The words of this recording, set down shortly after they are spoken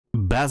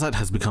Bazzite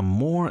has become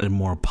more and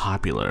more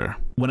popular.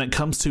 When it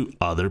comes to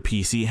other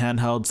PC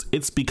handhelds,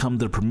 it's become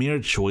the premier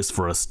choice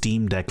for a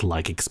Steam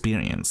Deck-like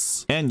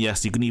experience. And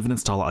yes, you can even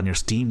install it on your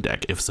Steam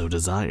Deck if so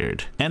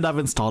desired. And I've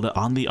installed it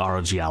on the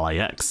ROG Ally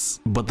X.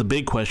 But the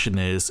big question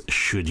is,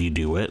 should you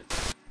do it?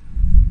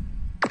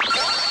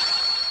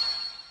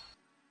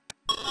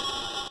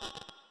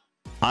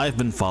 I've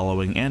been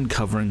following and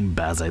covering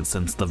Bazzite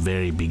since the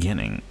very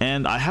beginning,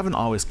 and I haven't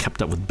always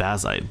kept up with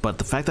Bazzite, but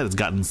the fact that it's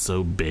gotten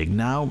so big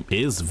now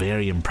is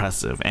very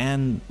impressive,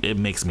 and it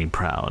makes me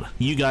proud.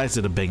 You guys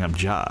did a bang up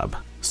job.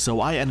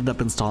 So I ended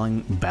up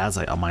installing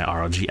Bazzite on my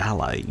ROG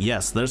Ally.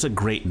 Yes, there's a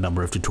great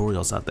number of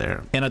tutorials out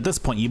there, and at this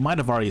point you might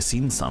have already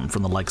seen some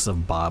from the likes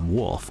of Bob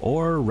Wolf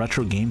or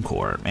Retro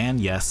Gamecore,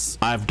 and yes,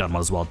 I've done one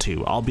as well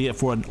too, albeit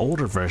for an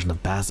older version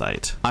of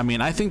Bazzite. I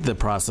mean, I think the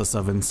process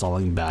of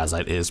installing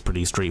Bazzite is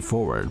pretty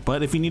straightforward,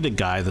 but if you need a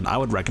guide, then I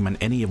would recommend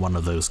any one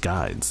of those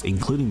guides,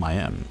 including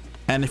my own.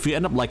 And if you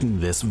end up liking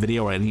this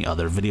video or any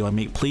other video I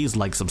make, please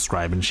like,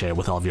 subscribe, and share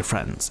with all of your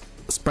friends.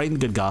 Spreading the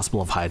good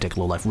gospel of high-tech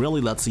low-life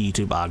really lets the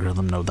YouTube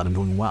algorithm know that I'm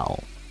doing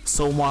well.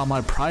 So while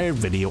my prior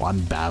video on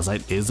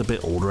Bazzite is a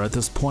bit older at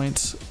this point,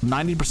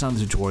 90% of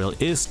the tutorial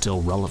is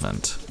still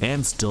relevant,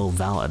 and still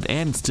valid,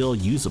 and still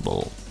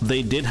usable.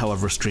 They did,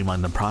 however,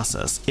 streamline the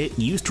process. It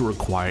used to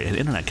require an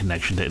internet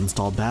connection to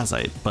install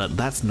Bazzite, but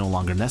that's no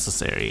longer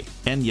necessary.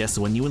 And yes,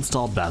 when you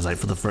install Bazzite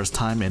for the first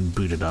time and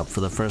boot it up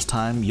for the first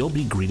time, you'll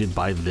be greeted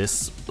by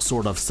this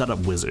sort of setup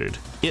wizard.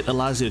 It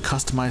allows you to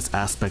customize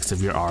aspects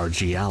of your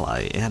ROG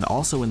Ally, and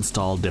also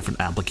install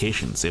different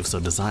applications if so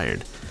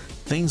desired.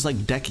 Things like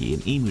Decky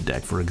and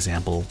EmuDeck, for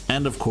example.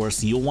 And of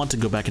course, you'll want to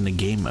go back into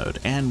game mode,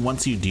 and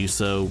once you do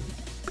so,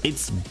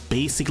 it's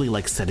basically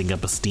like setting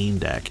up a Steam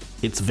Deck.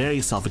 It's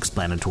very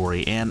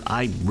self-explanatory, and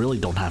I really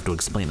don't have to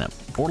explain it.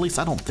 Or at least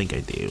I don't think I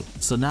do.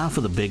 So now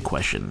for the big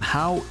question,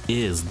 how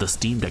is the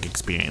Steam Deck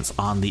experience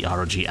on the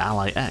ROG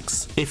Ally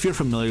X? If you're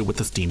familiar with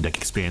the Steam Deck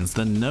experience,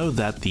 then know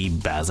that the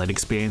Bazzite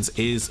experience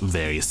is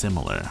very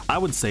similar. I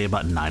would say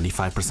about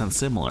 95%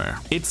 similar.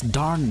 It's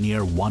darn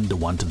near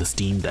one-to-one to the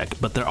Steam Deck,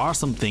 but there are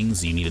some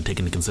things you need to take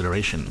into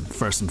consideration.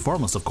 First and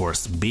foremost, of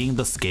course, being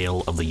the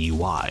scale of the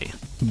UI.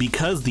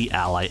 Because the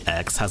Ally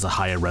X has a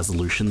higher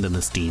resolution than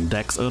the Steam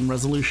Deck's own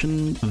resolution,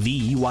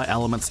 the UI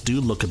elements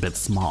do look a bit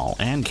small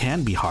and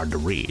can be hard to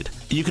read.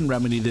 You can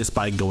remedy this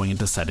by going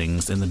into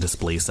settings in the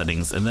display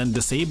settings and then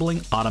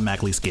disabling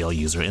automatically scale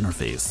user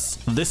interface.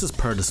 This is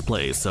per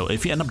display, so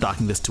if you end up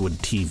docking this to a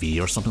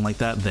TV or something like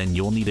that, then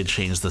you'll need to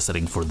change the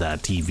setting for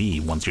that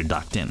TV once you're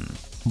docked in.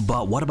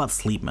 But what about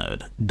sleep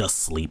mode? Does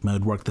sleep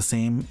mode work the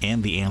same?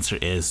 And the answer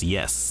is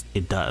yes,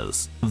 it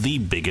does. The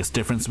biggest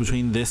difference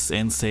between this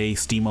and say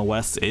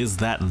SteamOS is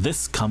that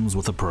this comes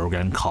with a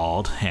program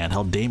called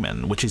Handheld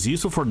Demon, which is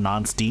useful for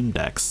non-Steam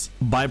decks.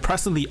 By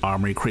pressing the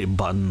Armory Crate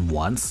button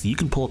once, you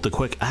can pull up the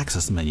quick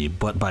access menu,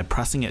 but by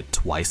pressing it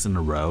twice in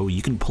a row,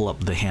 you can pull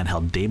up the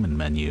Handheld Demon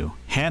menu.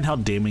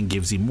 Handheld Demon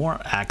gives you more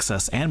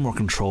access and more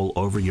control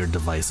over your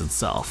device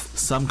itself,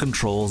 some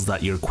controls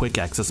that your quick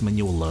access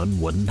menu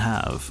alone wouldn't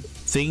have.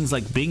 Things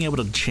like being able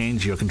to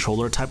change your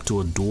controller type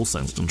to a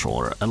DualSense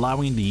controller,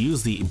 allowing you to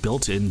use the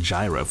built-in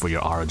gyro for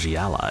your ROG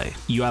Ally.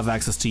 You have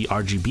access to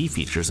RGB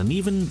features and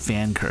even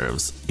fan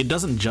curves. It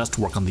doesn't just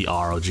work on the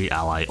ROG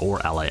Ally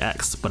or Ally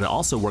X, but it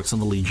also works on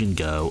the Legion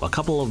Go, a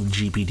couple of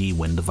GPD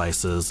Win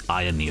devices,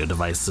 Aya Neo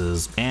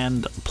devices,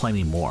 and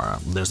plenty more.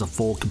 There's a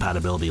full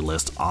compatibility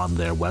list on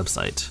their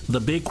website. The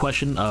big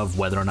question of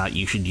whether or not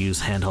you should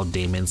use Handheld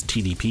Demon's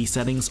TDP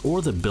settings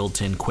or the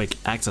built-in quick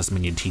access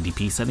menu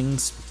TDP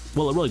settings,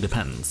 well, it really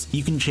depends.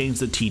 You can change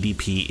the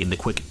TDP in the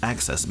quick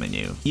access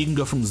menu. You can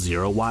go from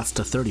 0 watts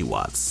to 30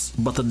 watts,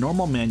 but the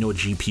normal manual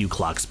GPU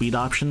clock speed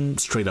option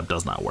straight up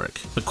does not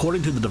work.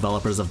 According to the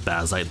developers of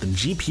Bazzite, the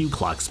GPU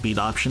clock speed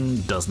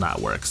option does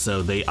not work,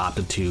 so they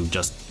opted to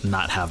just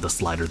not have the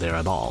slider there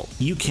at all.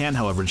 You can,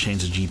 however,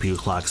 change the GPU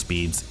clock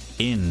speeds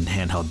in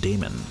Handheld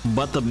Demon.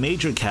 But the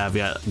major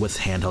caveat with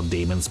Handheld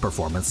Demon's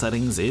performance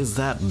settings is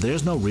that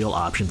there's no real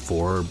option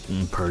for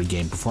per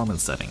game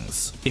performance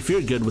settings. If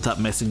you're good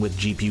without messing with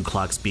GPU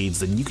clock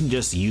speeds, then you can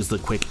just use the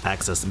quick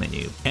access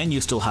menu, and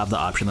you still have the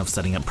option of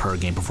setting up per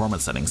game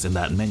performance settings in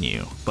that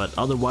menu, but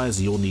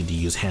otherwise you'll need to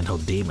use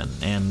Handheld Demon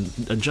and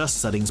adjust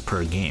settings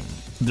per game.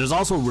 There's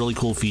also a really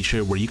cool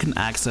feature where you can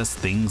access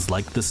things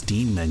like the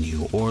Steam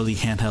menu, or the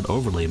handheld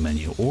overlay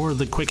menu, or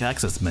the quick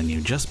access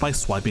menu just by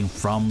swiping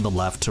from the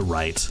left to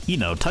right. You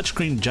know,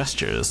 touchscreen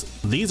gestures.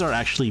 These are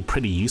actually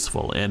pretty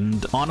useful,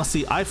 and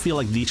honestly, I feel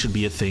like these should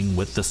be a thing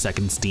with the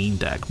second Steam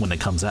Deck when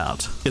it comes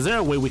out. Is there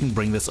a way we can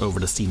bring this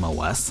over to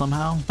SteamOS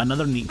somehow?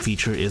 Another neat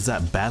feature is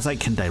that Bazzite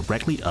can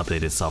directly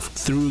update itself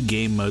through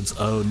game mode's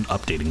own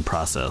updating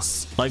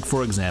process. Like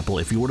for example,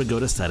 if you were to go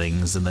to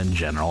settings and then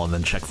general and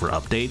then check for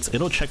updates,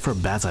 it'll check for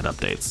Bazzite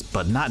updates,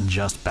 but not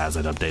just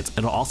Bazzite updates,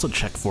 it'll also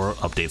check for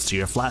updates to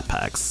your flat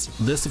packs.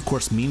 This of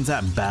course means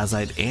that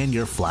Bazzite and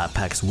your flat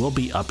packs will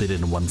be updated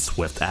in one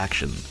swift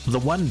action. The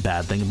one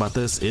bad thing about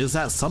this is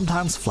that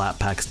sometimes flat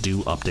packs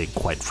do update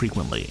quite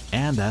frequently,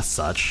 and as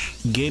such,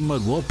 game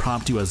mode will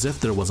prompt you as if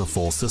there was a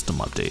full system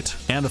update.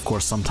 And of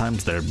course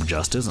sometimes there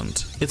just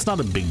isn't. It's not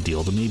a big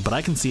deal to me, but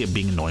I can see it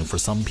being annoying for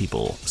some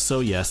people,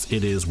 so yes,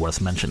 it is worth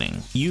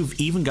mentioning. You've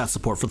even got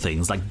support for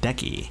things like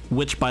Decky,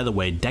 which by the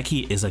way,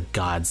 Decky is a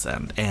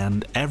godsend,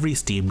 and every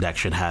Steam Deck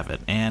should have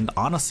it, and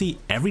honestly,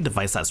 every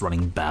device that's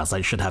running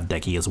Bazzite should have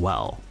Decky as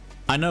well.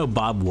 I know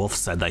Bob Wolf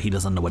said that he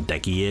doesn't know what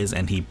Decky is,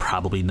 and he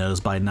probably knows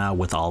by now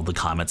with all the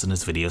comments in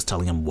his videos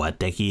telling him what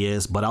Decky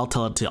is, but I'll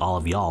tell it to all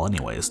of y'all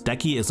anyways.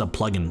 Decky is a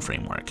plugin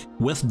framework.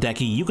 With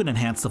Decky, you can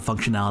enhance the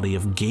functionality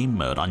of game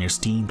mode on your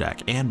Steam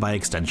Deck, and by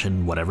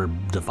extension, whatever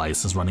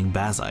device is running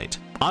Bazzite.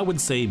 I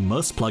would say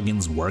most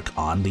plugins work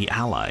on the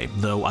Ally,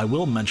 though I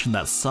will mention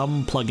that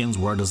some plugins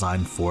were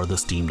designed for the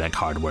Steam Deck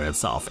hardware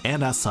itself,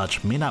 and as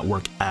such may not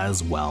work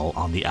as well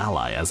on the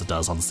Ally as it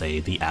does on, say,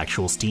 the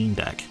actual Steam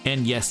Deck.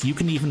 And yes, you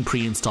can even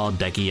pre-install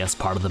Decky as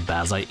part of the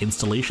Bazzite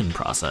installation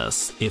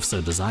process, if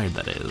so desired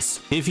that is.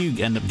 If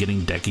you end up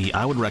getting Decky,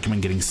 I would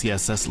recommend getting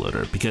CSS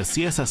Loader, because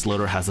CSS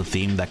Loader has a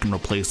theme that can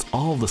replace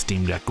all of the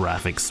Steam Deck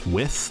graphics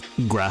with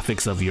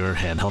graphics of your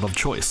handheld of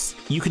choice.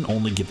 You can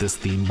only get this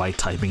theme by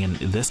typing in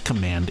this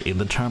command in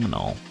the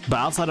terminal. But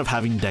outside of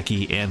having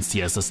Decky and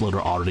CSS Loader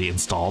already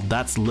installed,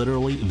 that's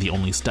literally the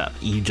only step.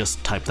 You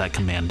just type that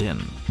command in.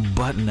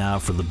 But now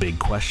for the big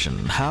question,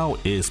 how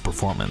is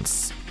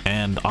performance?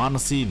 And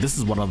honestly, this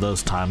is one of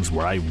those times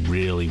where I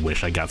really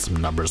wish I got some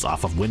numbers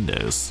off of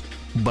Windows.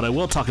 But I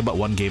will talk about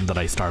one game that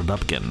I started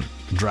up again,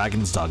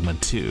 Dragon's Dogma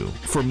 2.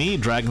 For me,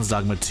 Dragon's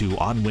Dogma 2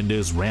 on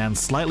Windows ran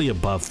slightly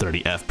above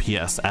 30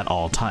 FPS at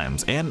all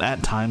times, and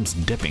at times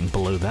dipping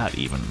below that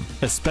even,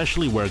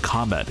 especially where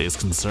combat is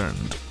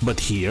concerned.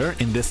 But here,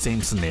 in this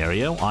same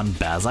scenario, on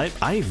Bazzite,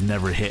 I've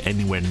never hit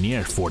anywhere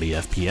near 40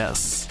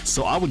 FPS.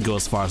 So I would go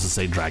as far as to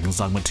say Dragon's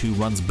Dogma 2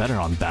 runs better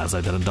on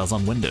Bazzite than it does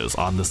on Windows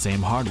on the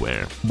same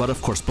hardware. But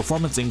of course,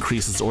 performance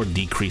increases or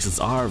decreases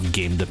are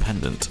game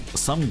dependent.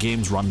 Some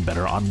games run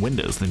better on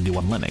Windows than do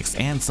on Linux,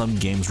 and some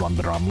games run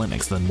better on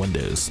Linux than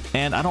Windows.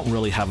 And I don't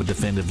really have a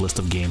definitive list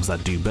of games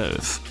that do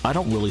both. I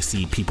don't really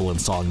see people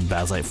installing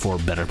Bazzite for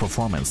better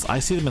performance. I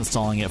see them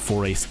installing it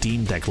for a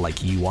Steam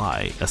Deck-like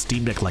UI, a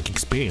Steam Deck-like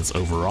experience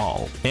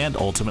overall, and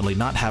ultimately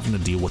not having to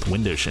deal with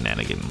Windows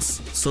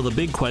shenanigans. So the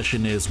big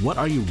question is, what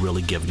are you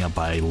really giving up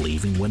by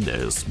leaving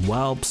Windows?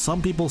 Well,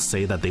 some people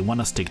say that they want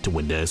to stick to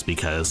Windows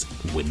because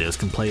Windows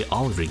can play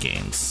all of your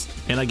games.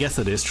 And I guess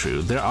that is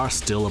true. There are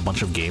still a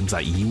bunch of games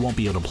that you won't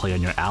be able to play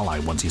on your Ally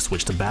once you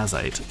switch to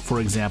Bazzite.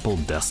 For example,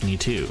 Destiny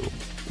 2.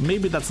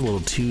 Maybe that's a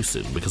little too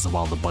soon because of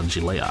all the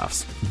Bungie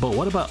layoffs. But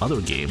what about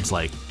other games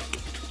like,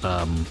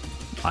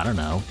 I don't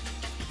know,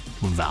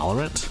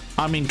 Valorant?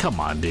 I mean, come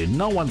on dude,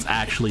 no one's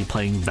actually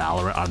playing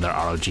Valorant on their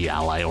ROG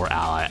Ally or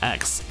Ally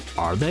X,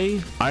 are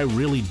they? I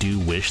really do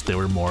wish there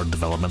were more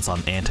developments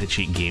on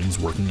anti-cheat games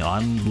working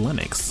on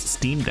Linux,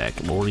 Steam Deck,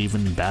 or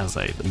even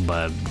Bazzite,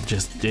 but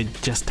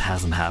it just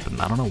hasn't happened.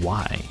 I don't know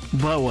why.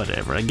 But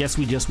whatever, I guess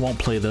we just won't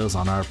play those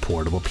on our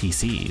portable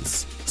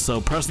PCs.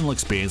 So personal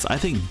experience, I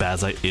think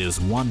Bazzite is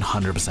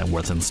 100%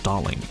 worth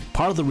installing.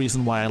 Part of the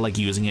reason why I like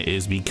using it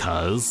is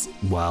because,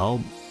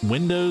 well,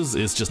 Windows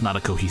is just not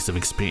a cohesive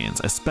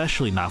experience,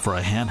 especially not for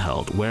a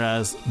handheld,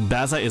 whereas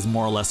Bazzite is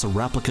more or less a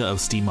replica of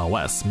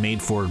SteamOS,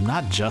 made for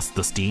not just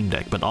the Steam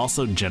Deck, but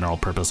also general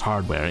purpose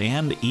hardware,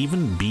 and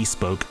even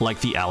bespoke like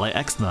the Ally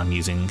X that I'm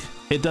using.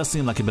 It does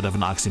seem like a bit of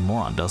an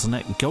oxymoron, doesn't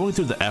it? Going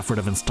through the effort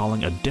of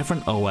installing a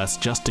different OS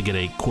just to get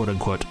a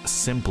quote-unquote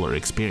simpler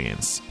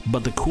experience.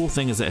 But the cool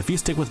thing is that if you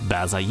stick with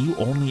Bazzite, you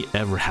only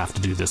ever have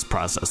to do this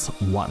process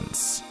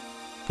once.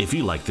 If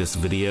you like this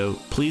video,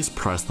 please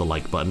press the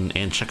like button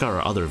and check out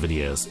our other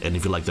videos, and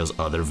if you like those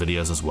other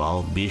videos as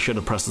well, be sure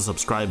to press the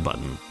subscribe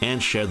button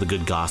and share the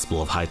good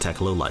gospel of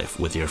high-tech lowlife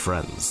with your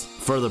friends.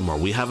 Furthermore,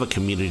 we have a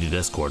community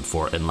Discord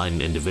for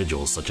enlightened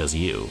individuals such as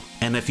you.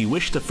 And if you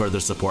wish to further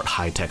support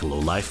high-tech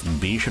lowlife,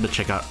 be sure to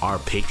check out our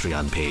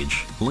Patreon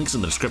page, links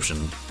in the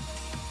description.